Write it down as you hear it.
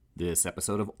This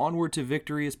episode of Onward to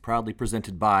Victory is proudly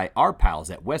presented by our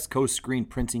pals at West Coast Screen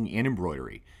Printing and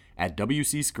Embroidery at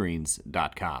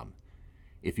wcscreens.com.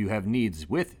 If you have needs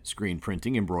with screen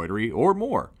printing, embroidery, or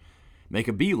more, make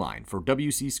a beeline for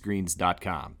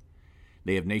wcscreens.com.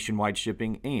 They have nationwide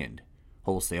shipping and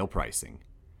wholesale pricing.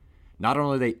 Not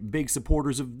only are they big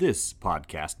supporters of this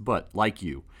podcast, but, like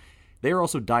you, they are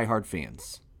also diehard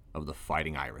fans of the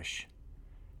Fighting Irish.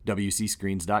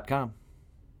 wcscreens.com.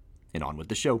 And on with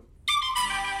the show.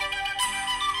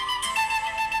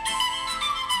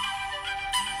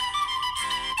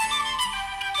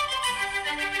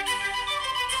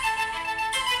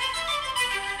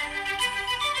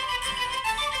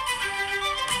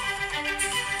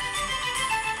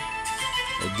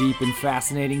 A deep and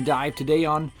fascinating dive today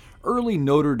on early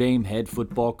Notre Dame head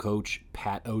football coach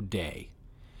Pat O'Day.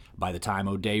 By the time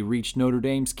O'Day reached Notre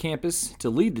Dame's campus to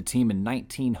lead the team in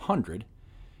 1900,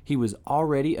 he was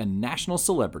already a national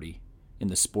celebrity in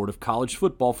the sport of college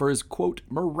football for his, quote,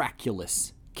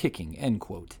 miraculous kicking, end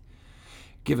quote.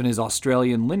 Given his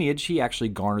Australian lineage, he actually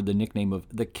garnered the nickname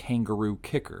of the Kangaroo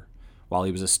kicker while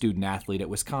he was a student athlete at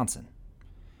Wisconsin.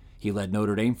 He led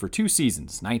Notre Dame for 2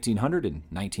 seasons, 1900 and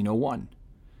 1901.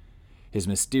 His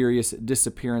mysterious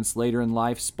disappearance later in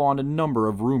life spawned a number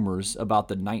of rumors about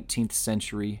the 19th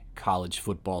century college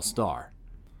football star.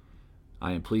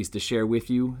 I am pleased to share with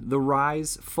you the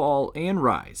rise, fall, and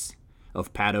rise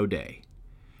of Pat O'Day,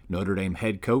 Notre Dame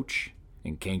head coach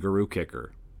and Kangaroo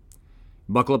kicker.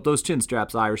 Buckle up those chin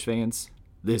straps, Irish fans.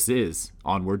 This is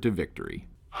Onward to Victory.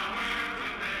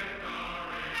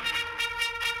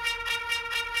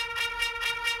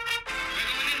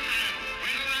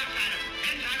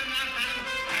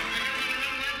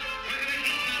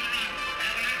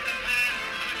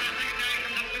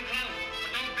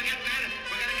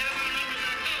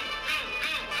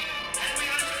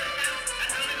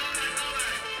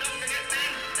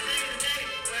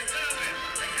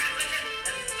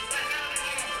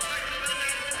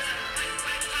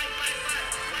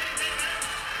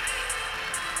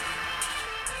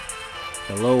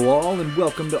 Hello all, and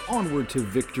welcome to Onward to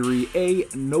Victory, a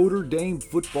Notre Dame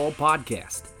football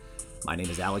podcast. My name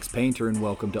is Alex Painter, and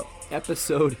welcome to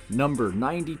episode number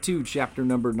 92, chapter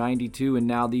number 92, and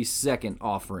now the second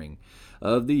offering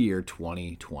of the year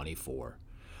 2024.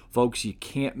 Folks, you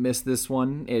can't miss this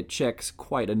one. It checks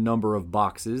quite a number of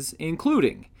boxes,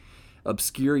 including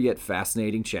obscure yet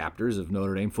fascinating chapters of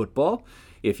Notre Dame football.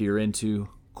 If you're into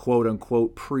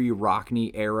quote-unquote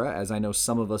pre-Rockne era, as I know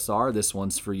some of us are, this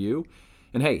one's for you.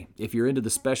 And hey, if you're into the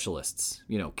specialists,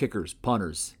 kickers,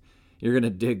 punters, you're going to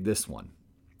dig this one.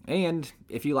 And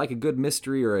if you like a good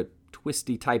mystery or a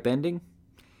twisty type ending,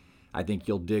 I think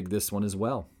you'll dig this one as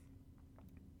well.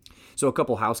 So a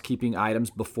couple housekeeping items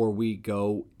before we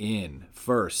go in.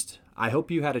 First, I hope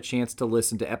you had a chance to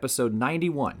listen to episode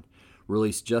 91,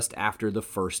 released just after the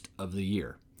first of the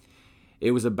year.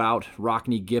 It was about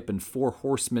Rockne Gipp and Four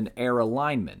Horsemen era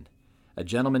lineman, a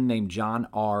gentleman named John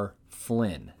R.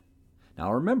 Flynn.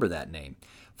 Now remember that name.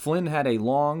 Flynn had a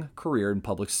long career in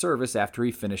public service after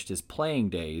he finished his playing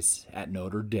days at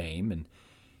Notre Dame, and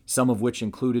some of which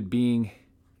included being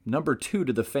number 2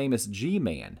 to the famous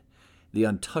G-Man, the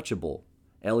untouchable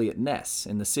Elliot Ness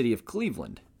in the city of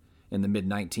Cleveland in the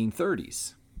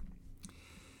mid-1930s.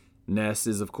 Ness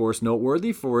is, of course,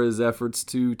 noteworthy for his efforts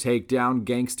to take down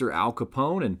gangster Al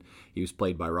Capone, and he was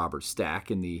played by Robert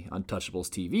Stack in the Untouchables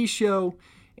TV show,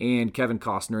 and Kevin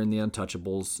Costner in the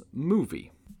Untouchables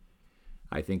movie.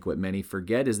 I think what many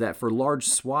forget is that for large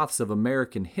swaths of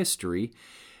American history,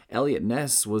 Elliot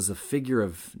Ness was a figure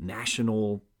of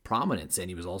national prominence, and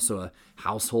he was also a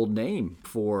household name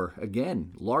for,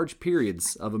 again, large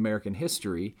periods of American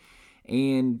history.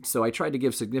 And so I tried to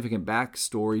give significant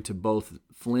backstory to both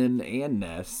Flynn and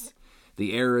Ness,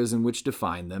 the eras in which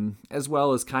defined them, as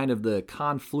well as kind of the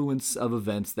confluence of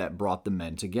events that brought the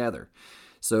men together.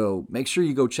 So make sure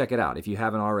you go check it out if you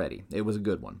haven't already. It was a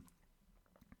good one.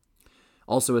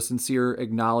 Also, a sincere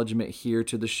acknowledgement here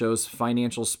to the show's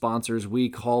financial sponsors. We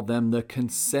call them the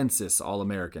Consensus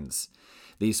All-Americans.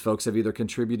 These folks have either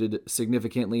contributed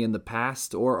significantly in the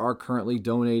past or are currently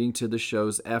donating to the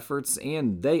show's efforts,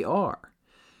 and they are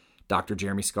Dr.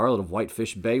 Jeremy Scarlett of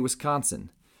Whitefish Bay,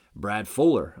 Wisconsin, Brad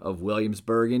Fuller of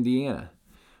Williamsburg, Indiana,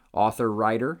 author,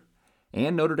 writer,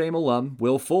 and Notre Dame alum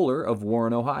Will Fuller of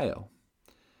Warren, Ohio,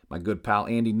 my good pal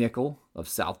Andy Nickel of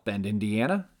South Bend,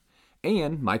 Indiana,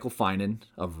 and Michael Finan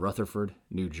of Rutherford,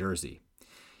 New Jersey.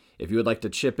 If you would like to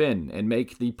chip in and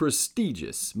make the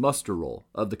prestigious muster roll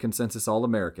of the Consensus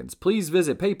All-Americans, please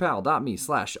visit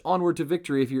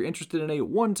paypal.me/onwardtovictory if you're interested in a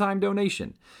one-time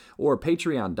donation, or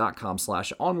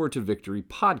patreon.com/onwardtovictory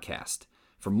podcast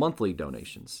for monthly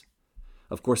donations.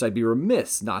 Of course, I'd be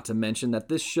remiss not to mention that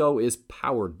this show is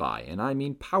powered by, and I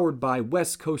mean powered by,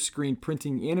 West Coast Screen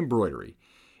Printing and Embroidery.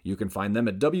 You can find them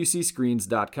at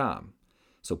wcscreens.com.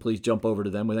 So please jump over to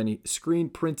them with any screen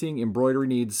printing, embroidery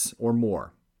needs, or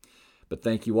more. But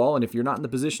thank you all, and if you're not in the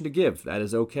position to give, that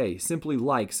is okay. Simply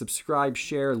like, subscribe,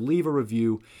 share, leave a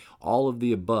review. All of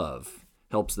the above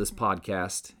helps this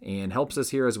podcast and helps us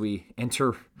here as we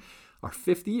enter our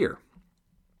 5th year.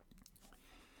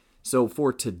 So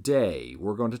for today,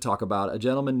 we're going to talk about a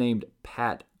gentleman named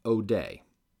Pat O'Day.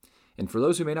 And for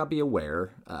those who may not be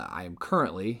aware, I am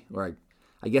currently, or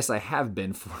I guess I have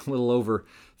been for a little over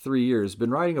 3 years,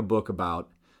 been writing a book about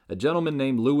a gentleman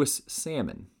named Louis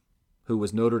Salmon, who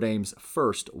was Notre Dame's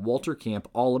first Walter Camp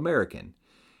All-American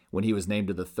when he was named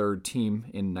to the 3rd team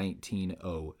in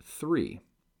 1903.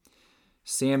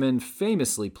 Salmon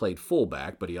famously played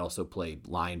fullback, but he also played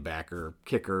linebacker,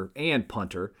 kicker, and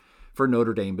punter for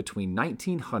Notre Dame between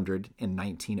 1900 and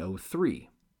 1903.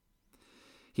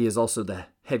 He is also the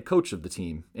head coach of the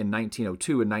team in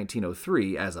 1902 and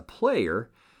 1903 as a player,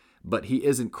 but he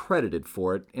isn't credited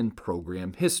for it in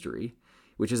program history,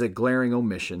 which is a glaring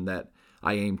omission that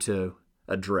I aim to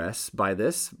address by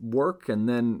this work and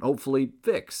then hopefully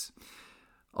fix.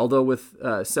 Although with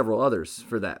several others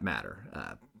for that matter.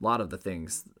 A lot of the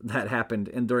things that happened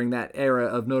during that era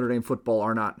of Notre Dame football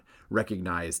are not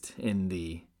recognized in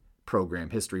the program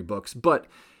history books, but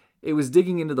it was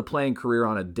digging into the playing career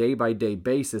on a day-by-day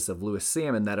basis of Louis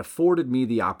Salmon that afforded me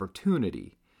the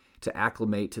opportunity to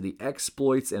acclimate to the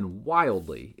exploits and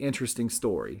wildly interesting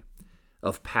story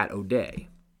of Pat O'Day,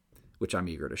 which I'm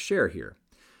eager to share here.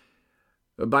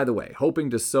 By the way, hoping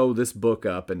to sew this book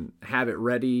up and have it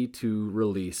ready to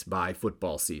release by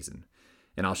football season,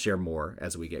 and I'll share more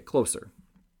as we get closer.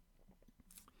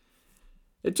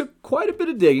 It took quite a bit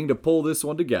of digging to pull this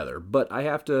one together, but I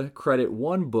have to credit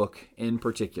one book in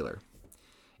particular,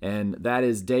 and that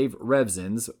is Dave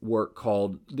Revson's work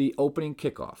called The Opening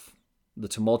Kickoff, The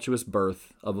Tumultuous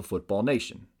Birth of a Football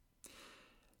Nation.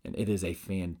 And it is a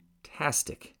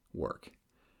fantastic work.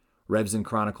 Revson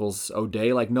chronicles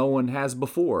O'Day like no one has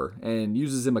before and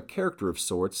uses him a character of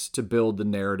sorts to build the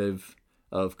narrative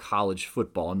of college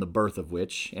football and the birth of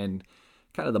which and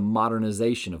kind of the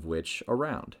modernization of which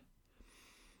around.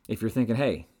 If you're thinking,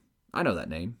 hey, I know that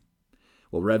name.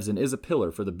 Well, Revson is a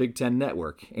pillar for the Big Ten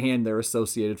Network and their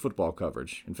associated football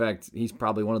coverage. In fact, he's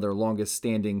probably one of their longest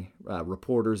standing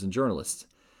reporters and journalists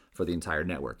for the entire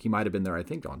network. He might have been there, I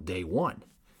think, on day one.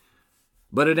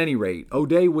 But at any rate,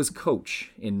 O'Day was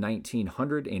coach in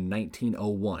 1900 and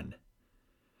 1901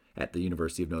 at the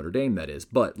University of Notre Dame, that is.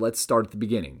 But let's start at the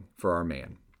beginning for our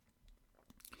man.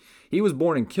 He was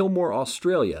born in Kilmore,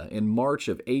 Australia in March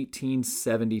of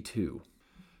 1872.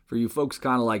 For you folks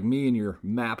kind of like me and your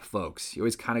map folks, you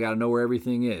always kind of got to know where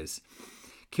everything is.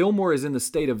 Kilmore is in the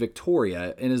state of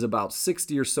Victoria and is about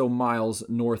 60 or so miles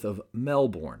north of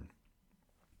Melbourne.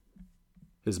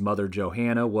 His mother,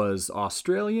 Johanna, was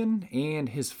Australian, and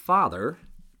his father,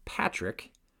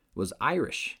 Patrick, was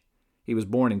Irish. He was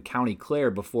born in County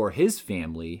Clare before his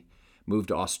family moved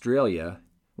to Australia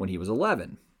when he was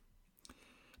 11.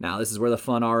 Now, this is where the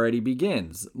fun already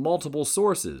begins. Multiple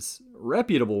sources,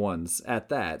 reputable ones at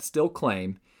that, still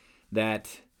claim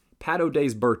that Pat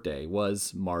O'Day's birthday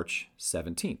was March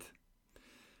 17th.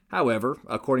 However,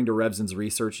 according to Revson's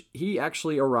research, he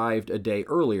actually arrived a day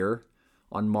earlier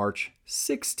on March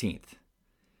 16th.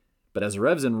 But as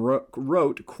Revson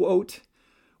wrote, quote,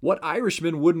 "What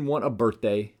Irishman wouldn't want a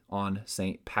birthday on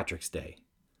St. Patrick's Day?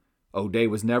 O'Day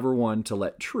was never one to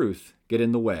let truth get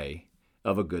in the way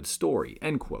of a good story,"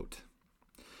 end quote.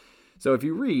 So if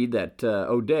you read that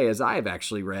O'Day, as I have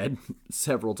actually read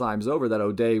several times over, that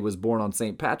O'Day was born on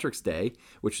St. Patrick's Day,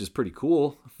 which is pretty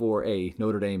cool for a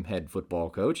Notre Dame head football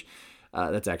coach,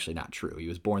 that's actually not true. He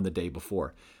was born the day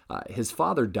before. His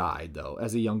father died, though,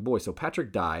 as a young boy. So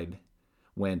Patrick died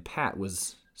when Pat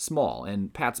was small,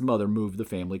 and Pat's mother moved the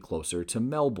family closer to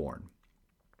Melbourne.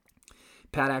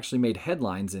 Pat actually made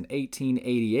headlines in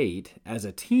 1888 as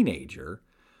a teenager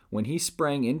when he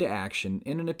sprang into action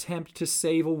in an attempt to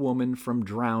save a woman from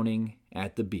drowning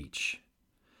at the beach.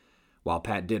 While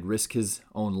Pat did risk his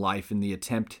own life in the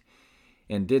attempt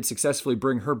and did successfully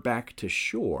bring her back to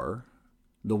shore,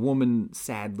 the woman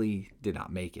sadly did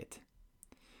not make it.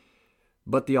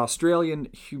 But the Australian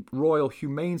Royal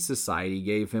Humane Society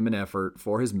gave him an effort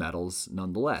for his medals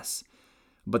nonetheless.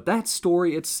 But that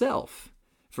story itself,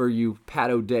 for you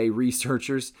Pat O'Day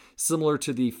researchers, similar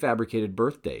to the fabricated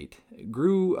birth date,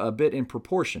 grew a bit in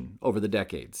proportion over the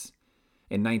decades.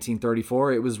 In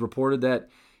 1934, it was reported that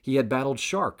he had battled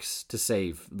sharks to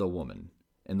save the woman,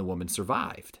 and the woman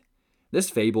survived.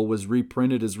 This fable was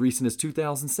reprinted as recent as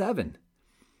 2007.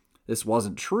 This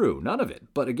wasn't true, none of it.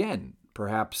 But again,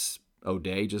 perhaps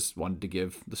O'Day just wanted to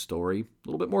give the story a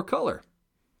little bit more color.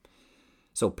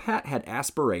 So Pat had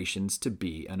aspirations to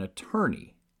be an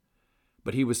attorney,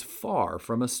 but he was far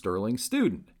from a sterling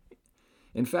student.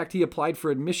 In fact, he applied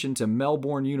for admission to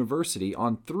Melbourne University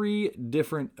on 3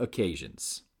 different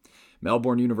occasions.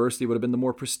 Melbourne University would have been the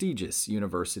more prestigious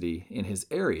university in his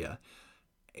area,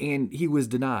 and he was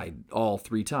denied all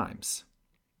 3 times.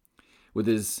 With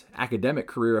his academic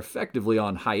career effectively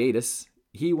on hiatus,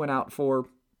 he went out for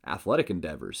athletic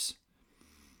endeavors.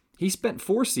 He spent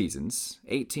 4 seasons,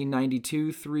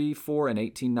 1892, 3, 4, and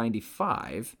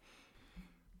 1895,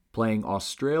 playing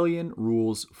Australian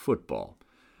rules football,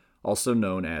 also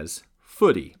known as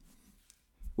footy,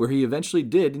 where he eventually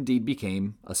did indeed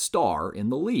become a star in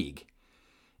the league.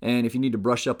 And if you need to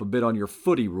brush up a bit on your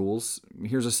footy rules,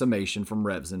 here's a summation from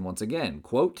Revson once again.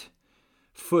 Quote,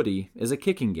 "Footy is a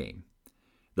kicking game.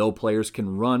 Though players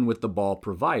can run with the ball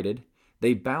provided,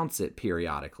 they bounce it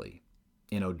periodically.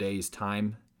 In O'Day's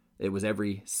time, it was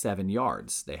every 7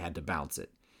 yards they had to bounce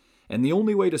it. And the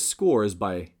only way to score is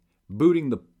by booting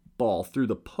the ball through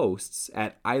the posts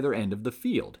at either end of the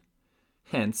field.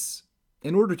 Hence,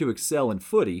 in order to excel in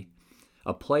footy,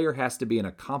 a player has to be an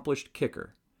accomplished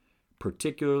kicker,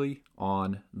 particularly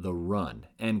on the run."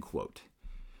 End quote.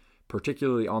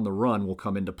 Particularly on the run will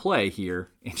come into play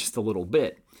here in just a little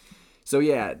bit. So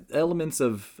yeah, elements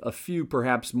of a few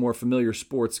perhaps more familiar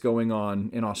sports going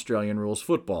on in Australian rules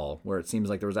football, where it seems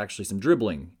like there was actually some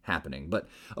dribbling happening, but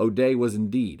O'Day was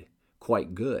indeed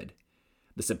quite good.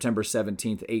 The September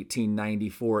 17th,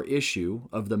 1894 issue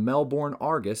of the Melbourne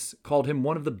Argus called him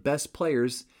one of the best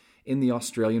players in the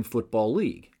Australian Football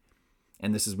League.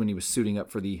 And this is when he was suiting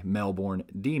up for the Melbourne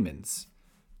Demons.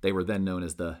 They were then known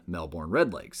as the Melbourne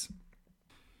Redlegs.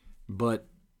 But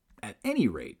at any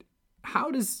rate,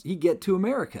 how does he get to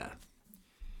America?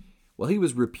 Well, he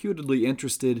was reputedly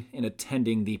interested in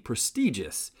attending the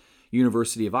prestigious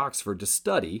University of Oxford to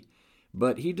study,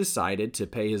 but he decided to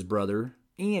pay his brother,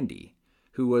 Andy,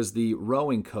 who was the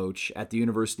rowing coach at the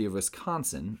University of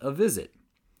Wisconsin, a visit.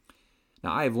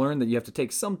 Now, I have learned that you have to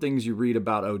take some things you read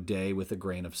about O'Day with a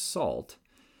grain of salt.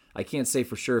 I can't say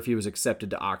for sure if he was accepted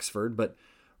to Oxford, but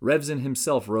Revson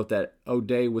himself wrote that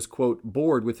O'Day was, quote,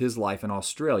 "bored with his life in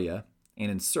Australia and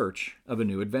in search of a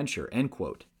new adventure," end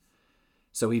quote.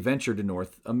 So he ventured to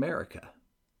North America.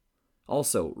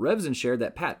 Also, Revson shared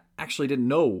that Pat actually didn't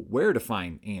know where to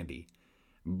find Andy,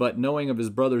 but knowing of his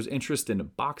brother's interest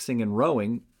in boxing and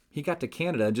rowing, he got to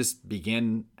Canada and just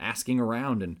began asking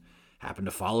around and happened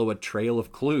to follow a trail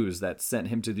of clues that sent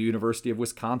him to the University of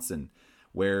Wisconsin,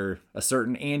 where a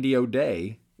certain Andy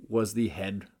O'Day was the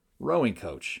head rowing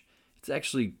coach. It's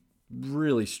actually a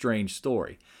really strange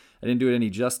story. I didn't do it any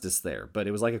justice there, but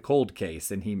it was like a cold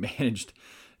case, and he managed to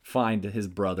find his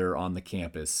brother on the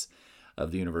campus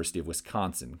of the University of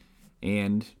Wisconsin.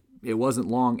 And it wasn't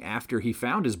long after he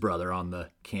found his brother on the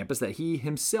campus that he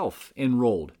himself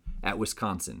enrolled at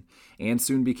Wisconsin and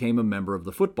soon became a member of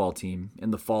the football team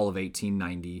in the fall of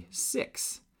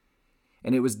 1896.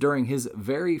 And it was during his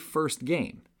very first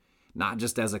game, not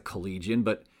just as a collegian,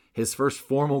 but his first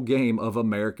formal game of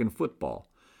American football,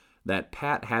 that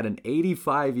Pat had an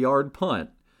 85-yard punt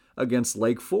against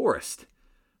Lake Forest,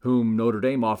 whom Notre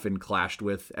Dame often clashed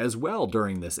with as well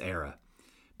during this era.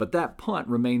 But that punt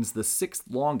remains the 6th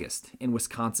longest in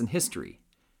Wisconsin history.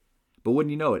 But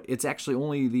wouldn't you know it, it's actually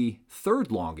only the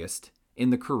 3rd longest in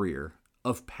the career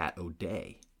of Pat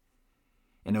O'Day.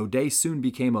 And O'Day soon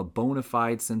became a bona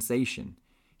fide sensation.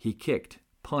 He kicked,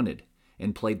 punted,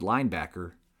 and played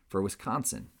linebacker for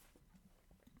Wisconsin.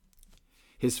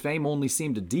 His fame only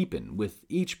seemed to deepen with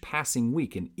each passing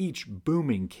week and each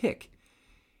booming kick.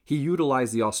 He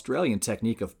utilized the Australian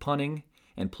technique of punting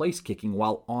and place kicking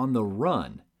while on the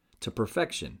run to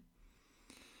perfection.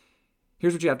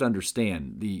 Here's what you have to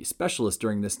understand. The specialists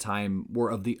during this time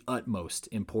were of the utmost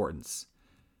importance.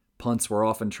 Punts were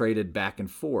often traded back and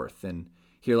forth, and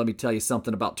here let me tell you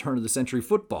something about turn-of-the-century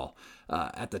football.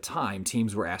 At the time,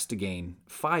 teams were asked to gain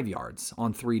 5 yards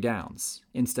on 3 downs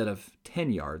instead of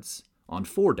 10 yards on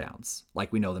 4 downs,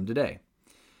 like we know them today.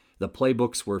 The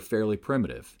playbooks were fairly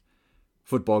primitive.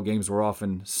 Football games were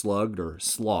often slugged or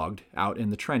slogged out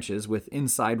in the trenches with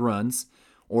inside runs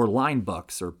or line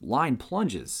bucks or line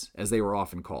plunges, as they were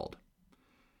often called.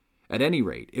 At any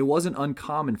rate, it wasn't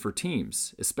uncommon for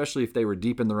teams, especially if they were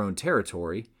deep in their own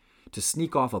territory, to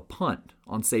sneak off a punt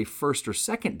on, say, 1st or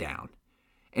 2nd down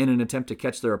in an attempt to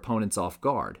catch their opponents off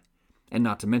guard, and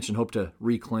not to mention hope to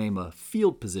reclaim a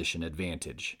field position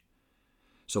advantage.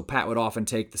 So Pat would often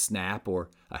take the snap or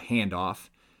a handoff,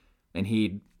 and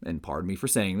he'd, and pardon me for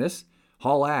saying this,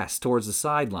 haul ass towards the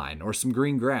sideline or some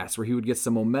green grass where he would get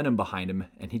some momentum behind him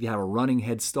and he'd have a running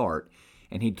head start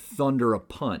and he'd thunder a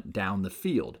punt down the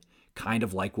field, kind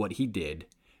of like what he did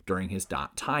during his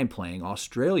time playing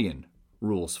Australian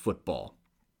rules football.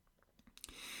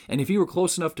 And if he were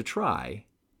close enough to try,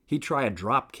 he'd try a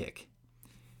drop kick.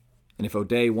 And if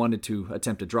O'Day wanted to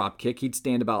attempt a drop kick, he'd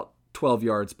stand about 12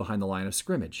 yards behind the line of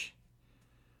scrimmage.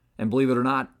 And believe it or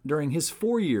not, during his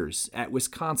 4 years at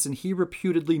Wisconsin, he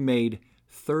reputedly made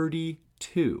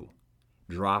 32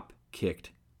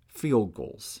 drop-kicked field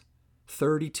goals.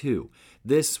 32.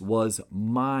 This was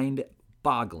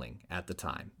mind-boggling at the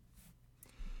time.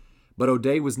 But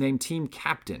O'Day was named team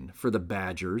captain for the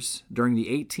Badgers during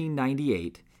the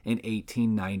 1898 and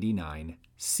 1899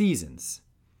 seasons.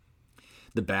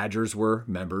 The Badgers were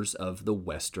members of the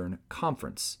Western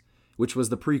Conference, which was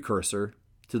the precursor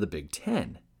to the Big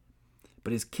Ten.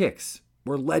 But his kicks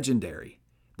were legendary.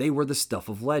 They were the stuff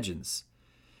of legends.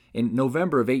 In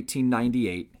November of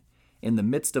 1898, in the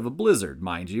midst of a blizzard,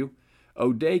 mind you,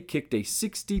 O'Day kicked a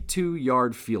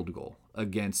 62-yard field goal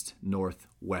against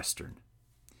Northwestern.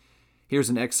 Here's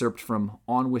an excerpt from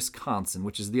On Wisconsin,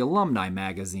 which is the alumni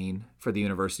magazine for the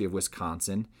University of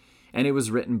Wisconsin, and it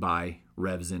was written by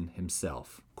Revson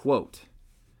himself. Quote,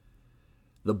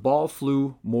 "The ball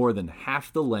flew more than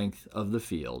half the length of the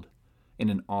field in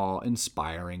an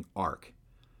awe-inspiring arc,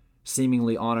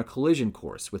 seemingly on a collision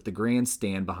course with the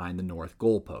grandstand behind the north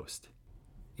goalpost.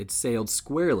 It sailed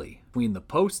squarely between the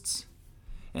posts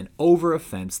and over a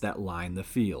fence that lined the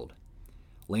field,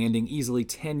 landing easily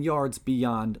 10 yards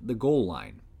beyond the goal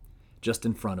line, just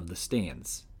in front of the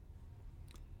stands.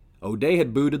 O'Day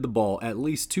had booted the ball at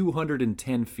least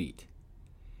 210 feet.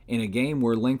 In a game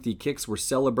where lengthy kicks were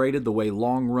celebrated the way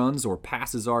long runs or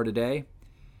passes are today,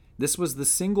 this was the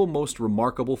single most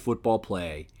remarkable football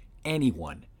play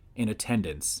anyone in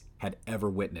attendance had ever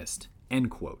witnessed." End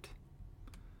quote.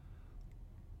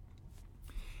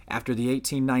 After the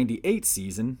 1898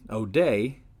 season,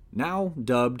 O'Day, now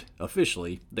dubbed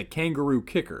officially the Kangaroo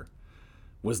kicker,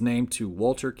 was named to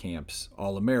Walter Camp's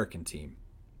All-American team.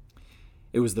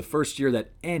 It was the first year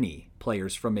that any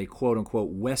players from a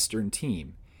quote-unquote Western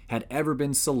team had ever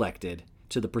been selected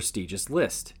to the prestigious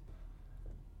list.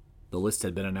 The list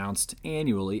had been announced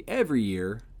annually every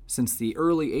year since the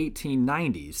early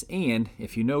 1890s, and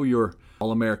if you know your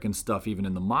All-American stuff even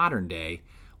in the modern day,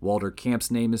 Walter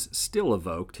Camp's name is still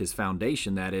evoked, his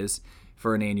foundation that is,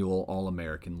 for an annual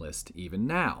All-American list even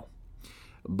now.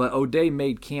 But O'Day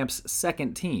made Camp's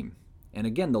second team, and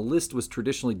again the list was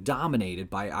traditionally dominated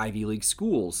by Ivy League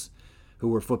schools, who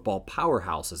were football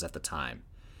powerhouses at the time,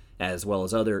 as well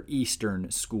as other Eastern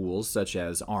schools such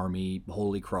as Army,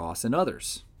 Holy Cross, and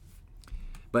others.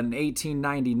 But in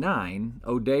 1899,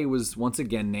 O'Day was once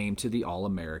again named to the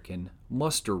All-American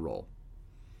muster roll.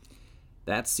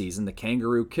 That season, the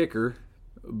Kangaroo kicker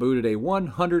booted a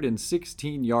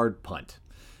 116-yard punt,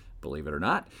 believe it or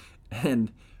not,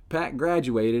 and Pat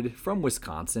graduated from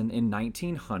Wisconsin in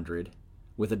 1900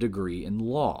 with a degree in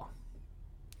law.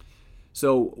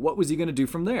 So what was he going to do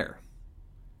from there?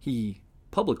 He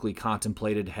publicly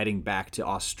contemplated heading back to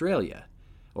Australia,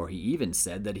 or he even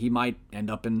said that he might end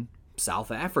up in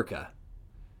South Africa.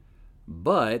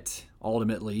 But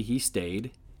ultimately, he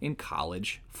stayed in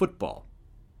college football.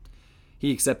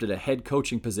 He accepted a head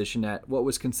coaching position at what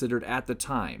was considered at the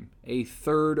time a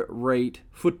third-rate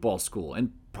football school,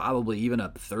 and probably even a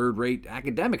third-rate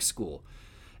academic school.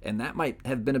 And that might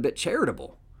have been a bit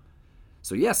charitable.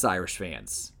 So yes, Irish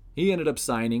fans, he ended up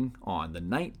signing on the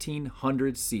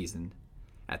 1900 season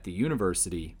at the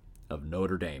University of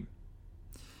Notre Dame.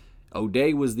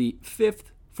 O'Day was the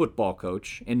fifth football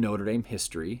coach in Notre Dame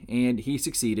history, and he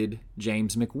succeeded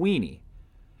James McWeeny,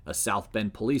 a South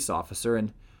Bend police officer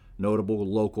and notable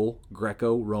local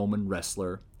Greco-Roman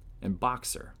wrestler and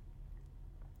boxer.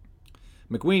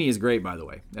 McWeeny is great, by the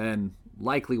way, and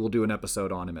likely we'll do an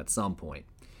episode on him at some point.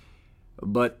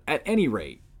 But at any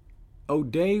rate,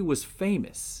 O'Day was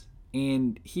famous,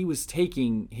 and he was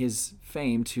taking his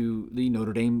fame to the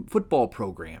Notre Dame football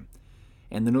program.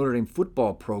 And the Notre Dame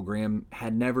football program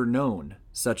had never known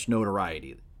such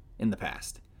notoriety in the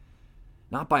past.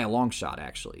 Not by a long shot,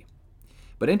 actually.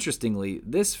 But interestingly,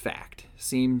 this fact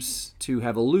seems to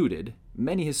have eluded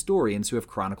many historians who have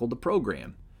chronicled the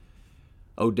program.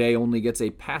 O'Day only gets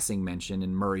a passing mention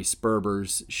in Murray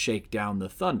Sperber's Shake Down the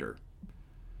Thunder.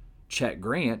 Chet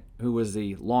Grant, who was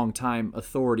a longtime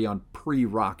authority on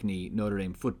pre-Rockne Notre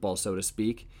Dame football, so to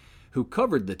speak, who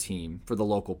covered the team for the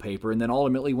local paper and then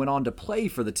ultimately went on to play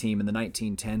for the team in the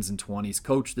 1910s and 20s,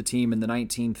 coached the team in the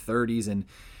 1930s, and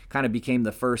kind of became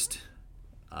the first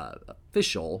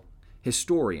official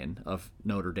historian of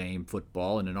Notre Dame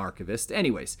football and an archivist.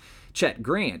 Anyways, Chet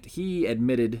Grant, he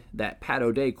admitted that Pat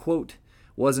O'Day, quote,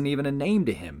 wasn't even a name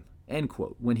to him, end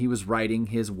quote, when he was writing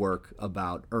his work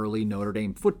about early Notre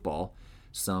Dame football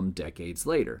some decades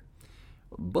later.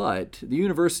 But the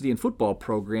university and football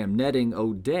program netting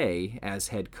O'Day as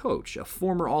head coach, a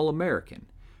former All-American,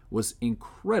 was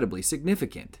incredibly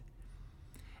significant.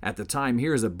 At the time,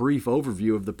 here's a brief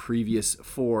overview of the previous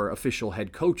 4 official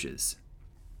head coaches.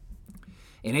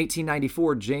 In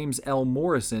 1894, James L.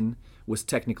 Morrison was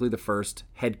technically the first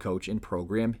head coach in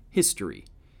program history.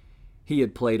 He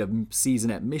had played a season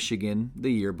at Michigan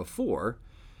the year before,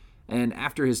 and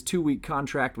after his 2-week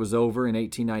contract was over in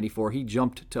 1894, he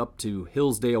jumped up to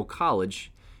Hillsdale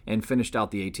College and finished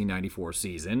out the 1894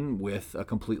 season with a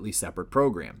completely separate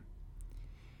program.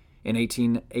 In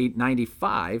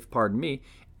 1895,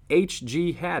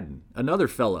 H.G. Haddon, another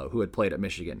fellow who had played at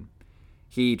Michigan,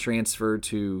 he transferred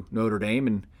to Notre Dame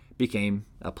and became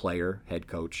a player head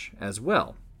coach as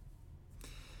well.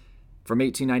 From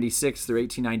 1896 through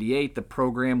 1898, the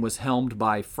program was helmed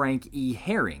by Frank E.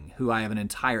 Herring, who I have an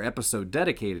entire episode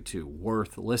dedicated to,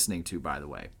 worth listening to, by the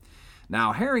way.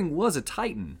 Now, Herring was a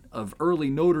titan of early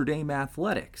Notre Dame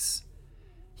athletics.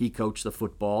 He coached the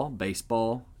football,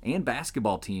 baseball, and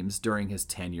basketball teams during his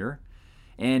tenure,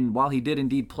 and while he did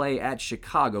indeed play at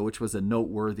Chicago, which was a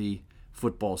noteworthy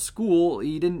football school,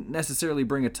 he didn't necessarily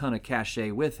bring a ton of cachet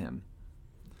with him.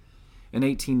 In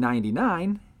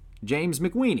 1899, James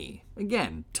McWeeny,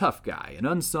 again, tough guy, an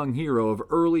unsung hero of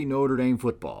early Notre Dame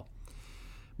football,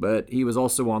 but he was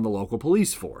also on the local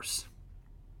police force.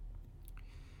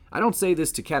 I don't say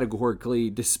this to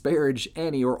categorically disparage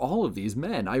any or all of these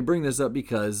men. I bring this up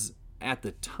because, at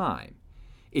the time,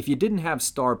 if you didn't have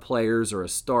star players or a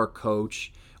star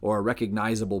coach or a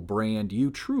recognizable brand,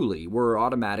 you truly were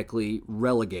automatically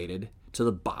relegated to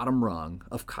the bottom rung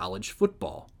of college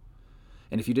football.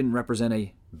 And if you didn't represent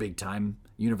a big-time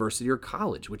university or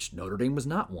college, which Notre Dame was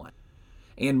not one.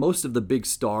 And most of the big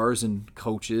stars and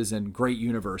coaches and great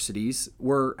universities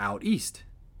were out east,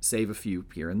 save a few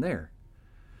here and there.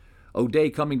 O'Day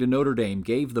coming to Notre Dame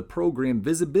gave the program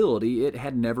visibility it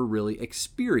had never really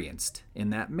experienced in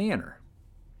that manner.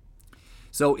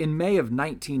 So in May of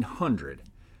 1900,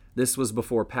 this was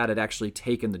before Pat had actually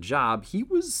taken the job, he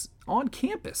was on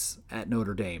campus at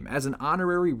Notre Dame as an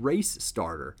honorary race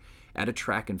starter at a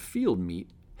track and field meet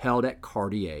held at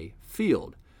Cartier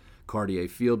Field. Cartier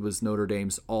Field was Notre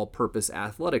Dame's all-purpose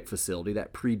athletic facility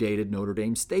that predated Notre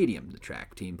Dame Stadium. The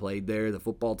track team played there, the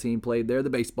football team played there, the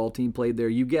baseball team played there,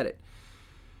 you get it.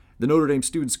 The Notre Dame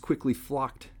students quickly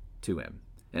flocked to him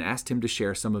and asked him to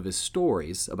share some of his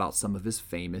stories about some of his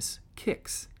famous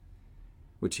kicks,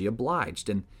 which he obliged,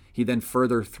 and he then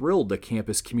further thrilled the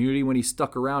campus community when he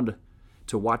stuck around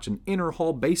to watch an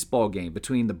inter-hall baseball game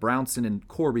between the Brownson and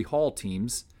Corby Hall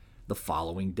teams the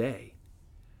following day.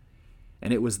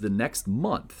 And it was the next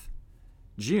month,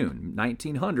 June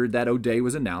 1900, that O'Day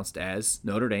was announced as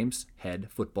Notre Dame's head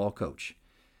football coach.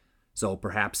 So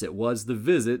perhaps it was the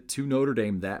visit to Notre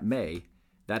Dame that May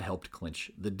that helped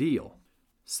clinch the deal.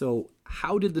 So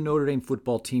how did the Notre Dame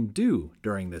football team do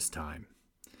during this time?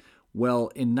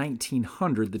 Well, in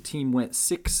 1900, the team went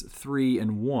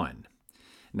 6-3-1.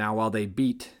 Now, while they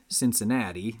beat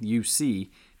Cincinnati, UC,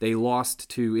 they lost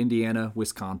to Indiana,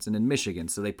 Wisconsin, and Michigan.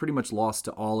 So they pretty much lost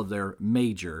to all of their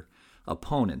major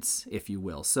opponents, if you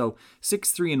will. So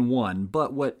 6-3-1.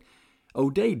 But what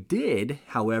O'Day did,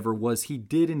 however, was he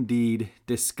did indeed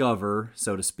discover,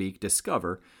 so to speak,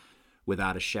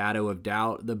 without a shadow of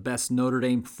doubt, the best Notre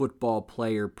Dame football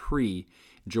player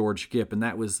pre-George Gipp, and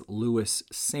that was Louis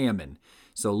Salmon.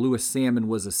 So Louis Salmon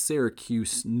was a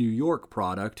Syracuse, New York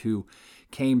product who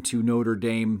came to Notre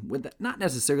Dame with not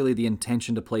necessarily the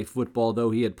intention to play football,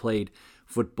 though he had played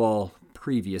football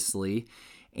previously,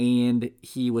 and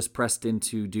he was pressed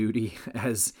into duty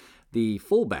as the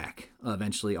fullback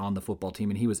eventually on the football team,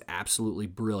 and he was absolutely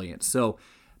brilliant. So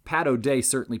Pat O'Day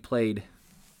certainly played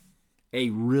a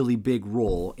really big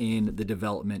role in the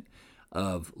development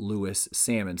of Louis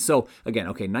Salmon. So again,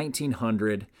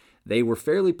 1900, they were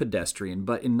fairly pedestrian,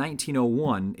 but in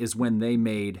 1901 is when they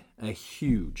made a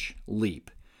huge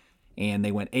leap. And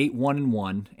they went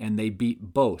 8-1-1, and they beat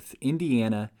both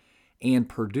Indiana and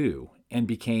Purdue and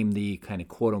became the kind of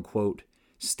quote-unquote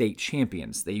state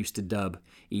champions. They used to dub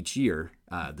each year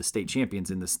the state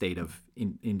champions in the state of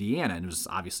Indiana, and it was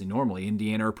obviously normally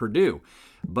Indiana or Purdue.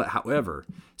 But however,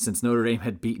 since Notre Dame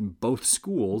had beaten both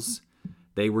schools,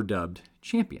 they were dubbed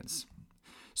champions.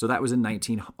 So that was in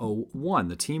 1901.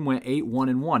 The team went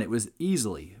 8-1-1. It was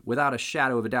easily, without a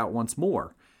shadow of a doubt once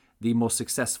more, the most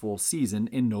successful season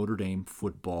in Notre Dame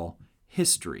football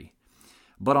history.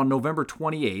 But on November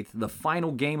 28th, the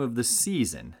final game of the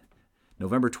season,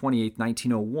 November 28th,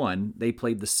 1901, they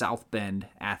played the South Bend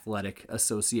Athletic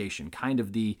Association, kind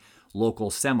of the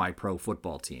local semi-pro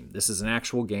football team. This is an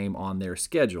actual game on their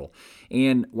schedule.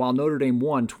 And while Notre Dame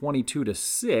won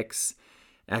 22-6,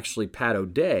 actually Pat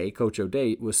O'Day, Coach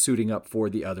O'Day, was suiting up for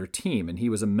the other team, and he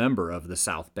was a member of the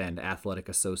South Bend Athletic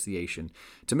Association.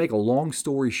 To make a long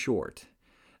story short,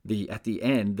 at the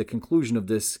end, the conclusion of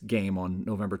this game on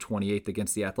November 28th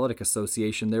against the Athletic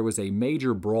Association, there was a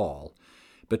major brawl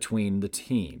between the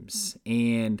teams.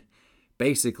 And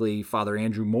basically, Father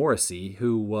Andrew Morrissey,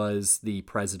 who was the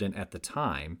president at the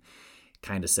time,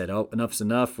 kind of said, "Oh, enough's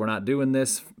enough. We're not doing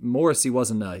this." Morrissey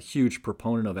wasn't a huge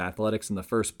proponent of athletics in the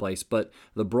first place, but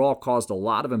the brawl caused a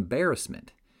lot of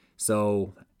embarrassment.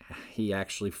 So he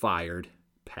actually fired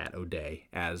Pat O'Day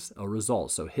as a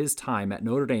result. So his time at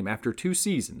Notre Dame after 2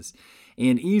 seasons,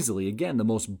 and easily, again, the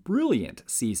most brilliant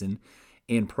season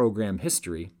in program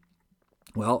history,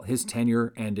 well, his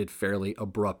tenure ended fairly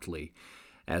abruptly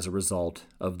as a result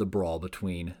of the brawl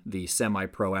between the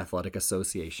Semi-Pro Athletic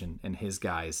Association and his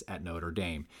guys at Notre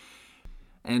Dame.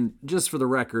 And just for the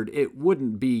record, it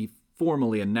wouldn't be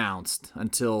formally announced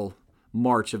until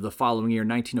March of the following year,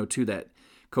 1902, that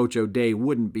Coach O'Day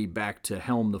wouldn't be back to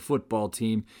helm the football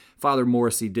team. Father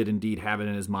Morrissey did indeed have it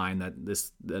in his mind that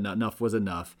enough was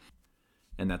enough,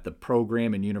 and that the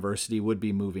program and university would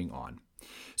be moving on.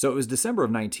 So it was December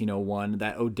of 1901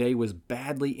 that O'Day was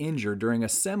badly injured during a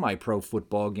semi-pro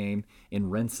football game in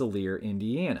Rensselaer,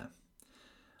 Indiana.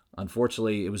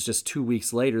 Unfortunately, it was just 2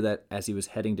 weeks later that, as he was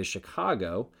heading to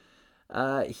Chicago,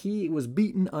 he was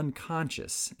beaten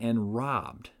unconscious and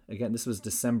robbed. Again, this was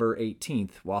December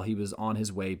 18th while he was on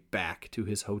his way back to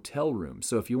his hotel room.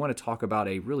 So if you want to talk about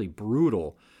a really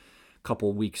brutal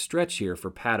couple-week stretch here for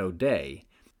Pat O'Day,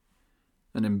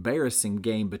 an embarrassing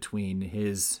game between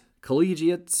his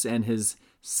collegiates and his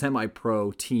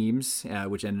semi-pro teams,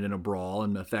 which ended in a brawl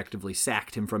and effectively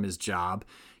sacked him from his job.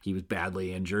 He was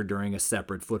badly injured during a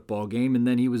separate football game, and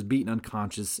then he was beaten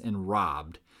unconscious and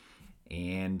robbed.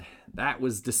 And that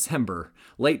was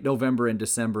late November and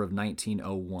December of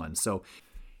 1901. So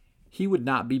he would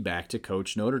not be back to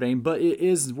coach Notre Dame, but it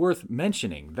is worth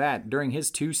mentioning that during his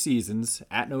 2 seasons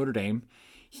at Notre Dame,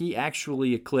 he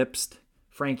actually eclipsed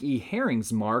Frank E.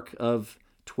 Herring's mark of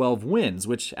 12 wins,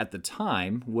 which at the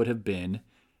time would have been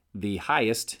the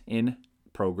highest in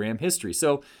program history.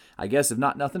 So I guess if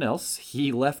not nothing else,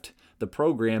 he left the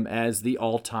program as the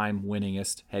all-time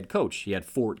winningest head coach. He had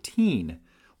 14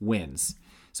 wins.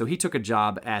 So he took a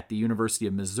job at the University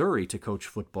of Missouri to coach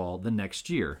football the next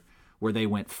year, where they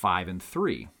went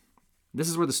 5-3. This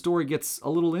is where the story gets a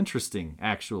little interesting,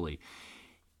 actually.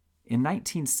 In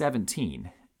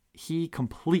 1917, he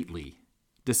completely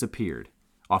disappeared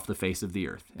off the face of the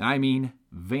earth. And I mean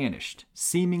vanished,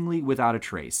 seemingly without a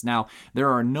trace. Now, there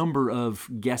are a number of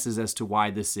guesses as to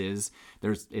why this is.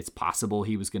 It's possible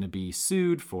he was going to be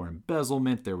sued for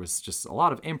embezzlement. There was just a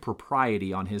lot of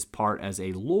impropriety on his part as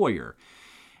a lawyer.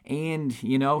 And,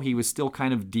 he was still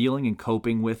kind of dealing and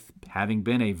coping with having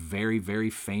been a very, very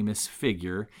famous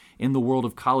figure in the world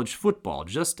of college football,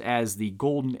 just as the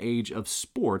golden age of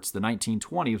sports, the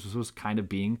 1920s, was kind of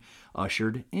being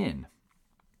ushered in.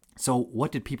 So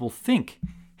what did people think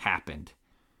happened?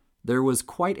 There was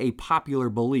quite a popular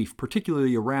belief,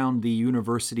 particularly around the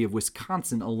University of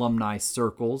Wisconsin alumni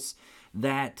circles,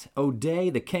 that O'Day,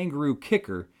 the Kangaroo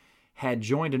kicker, had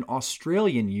joined an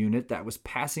Australian unit that was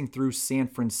passing through San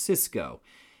Francisco,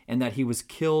 and that he was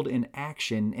killed in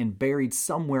action and buried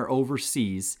somewhere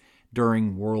overseas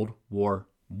during World War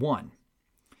I.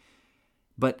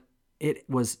 But it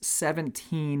was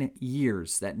 17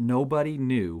 years that nobody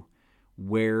knew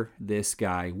where this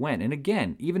guy went. And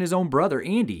again, even his own brother,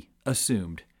 Andy,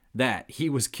 assumed that he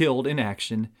was killed in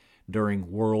action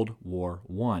during World War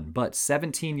I. But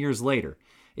 17 years later,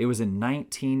 it was in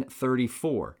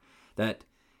 1934 that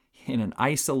in an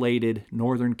isolated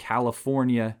Northern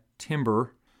California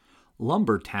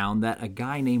lumber town that a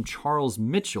guy named Charles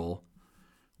Mitchell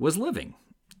was living.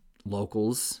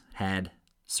 Locals had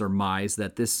surmised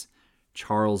that this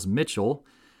Charles Mitchell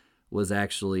was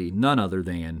actually none other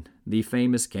than the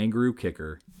famous Kangaroo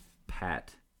kicker,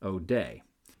 Pat O'Day.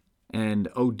 And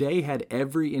O'Day had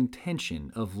every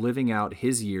intention of living out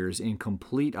his years in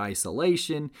complete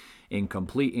isolation, in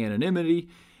complete anonymity,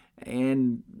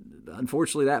 and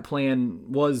unfortunately that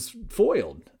plan was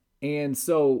foiled. And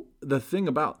so the thing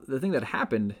that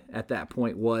happened at that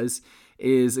point was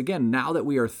is, again, now that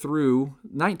we are through,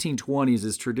 1920s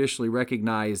is traditionally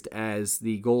recognized as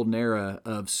the golden era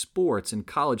of sports, and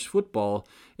college football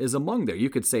is among there.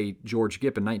 You could say George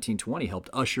Gipp in 1920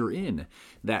 helped usher in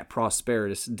that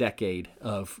prosperous decade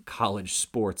of college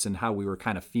sports and how we were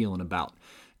kind of feeling about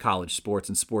college sports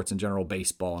and sports in general,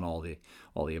 baseball and all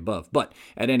the above. But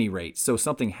at any rate, so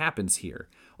something happens here.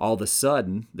 All of a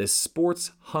sudden, this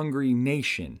sports-hungry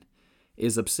nation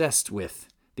is obsessed with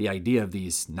the idea of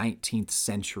these 19th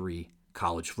century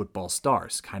college football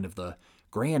stars, kind of the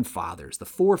grandfathers, the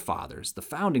forefathers, the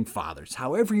founding fathers,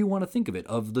 however you want to think of it,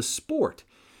 of the sport.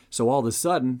 So all of a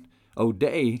sudden,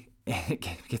 O'Day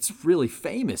gets really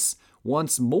famous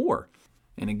once more.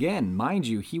 And again, mind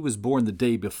you, he was born the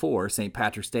day before, St.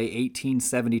 Patrick's Day,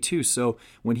 1872. So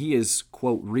when he is,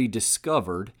 quote,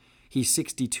 rediscovered, he's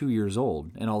 62 years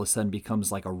old and all of a sudden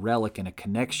becomes like a relic and a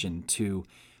connection to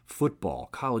football,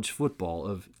 college football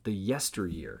of the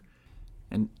yesteryear.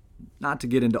 And not to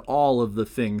get into all of the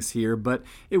things here, but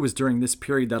it was during this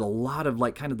period that a lot of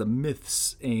like kind of the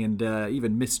myths and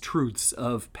even mistruths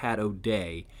of Pat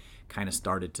O'Day kind of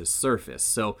started to surface.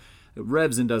 So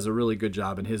Revson does a really good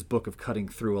job in his book of cutting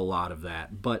through a lot of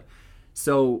that. But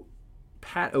so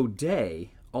Pat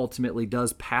O'Day ultimately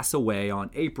does pass away on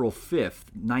April 5th,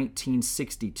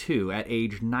 1962 at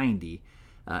age 90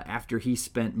 after he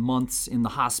spent months in the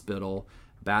hospital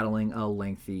battling a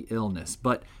lengthy illness.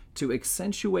 But to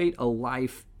accentuate a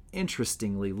life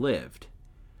interestingly lived,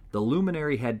 the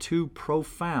luminary had two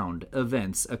profound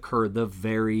events occur the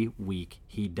very week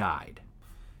he died.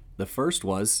 The first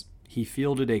was he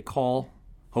fielded a call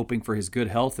hoping for his good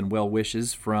health and well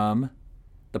wishes from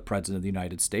the President of the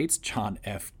United States, John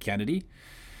F. Kennedy.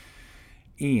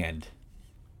 And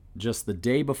just the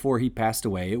day before he passed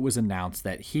away, it was announced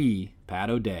that he, Pat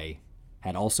O'Day,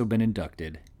 had also been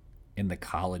inducted in the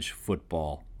College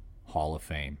Football Hall of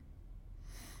Fame.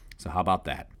 So how about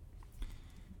that?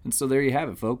 And so there you have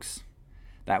it, folks.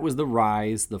 That was the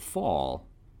rise, the fall,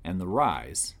 and the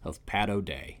rise of Pat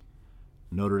O'Day,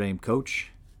 Notre Dame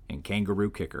coach and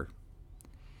Kangaroo kicker.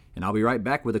 And I'll be right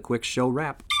back with a quick show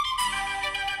wrap.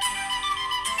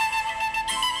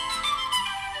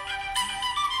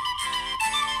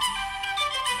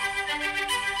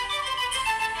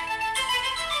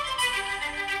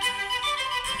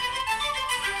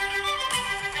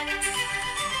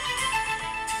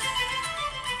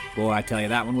 Boy, I tell you,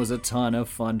 that one was a ton of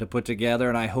fun to put together,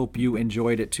 and I hope you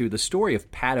enjoyed it too. The story of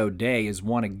Pat O'Day is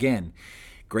one, again,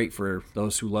 great for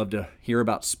those who love to hear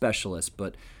about specialists,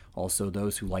 but also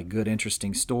those who like good,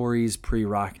 interesting stories,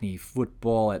 pre-Rockne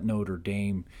football at Notre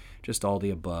Dame, just all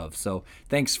the above. So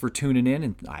thanks for tuning in,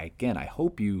 and I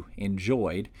hope you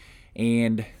enjoyed.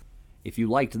 And if you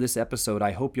liked this episode,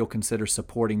 I hope you'll consider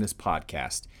supporting this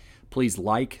podcast. Please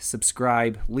like,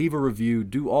 subscribe, leave a review,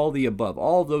 do all the above.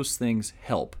 All of those things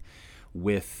help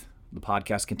with the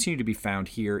podcast continue to be found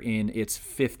here in its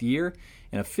fifth year,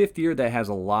 and a fifth year that has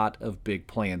a lot of big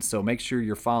plans. So make sure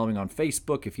you're following on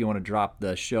Facebook. If you want to drop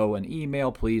the show an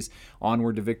email, please,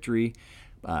 Onward to Victory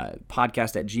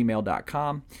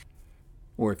podcast@gmail.com.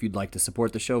 Or if you'd like to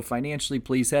support the show financially,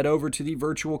 please head over to the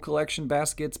virtual collection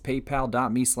baskets,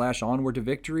 paypal.me/onward to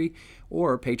victory,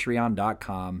 or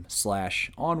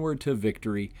patreon.com/onward to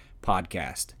victory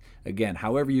podcast. Again,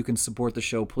 however you can support the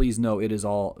show, please know it is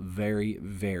all very,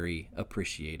 very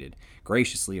appreciated.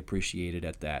 Graciously appreciated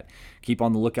at that. Keep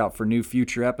on the lookout for new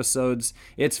future episodes.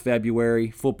 It's February.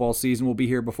 Football season will be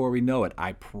here before we know it.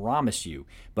 I promise you.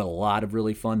 But a lot of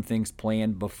really fun things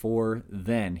planned before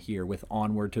then here with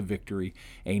Onward to Victory,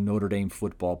 a Notre Dame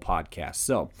football podcast.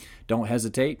 So don't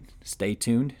hesitate. Stay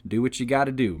tuned. Do what you got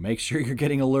to do. Make sure you're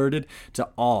getting alerted to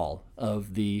all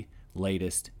of the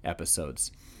latest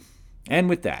episodes. And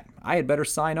with that, I had better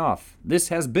sign off. This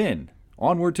has been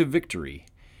Onward to Victory,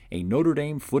 a Notre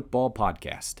Dame football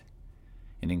podcast.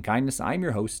 And in kindness, I'm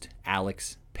your host,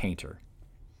 Alex Painter.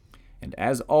 And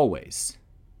as always,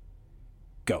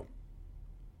 go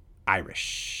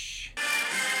Irish.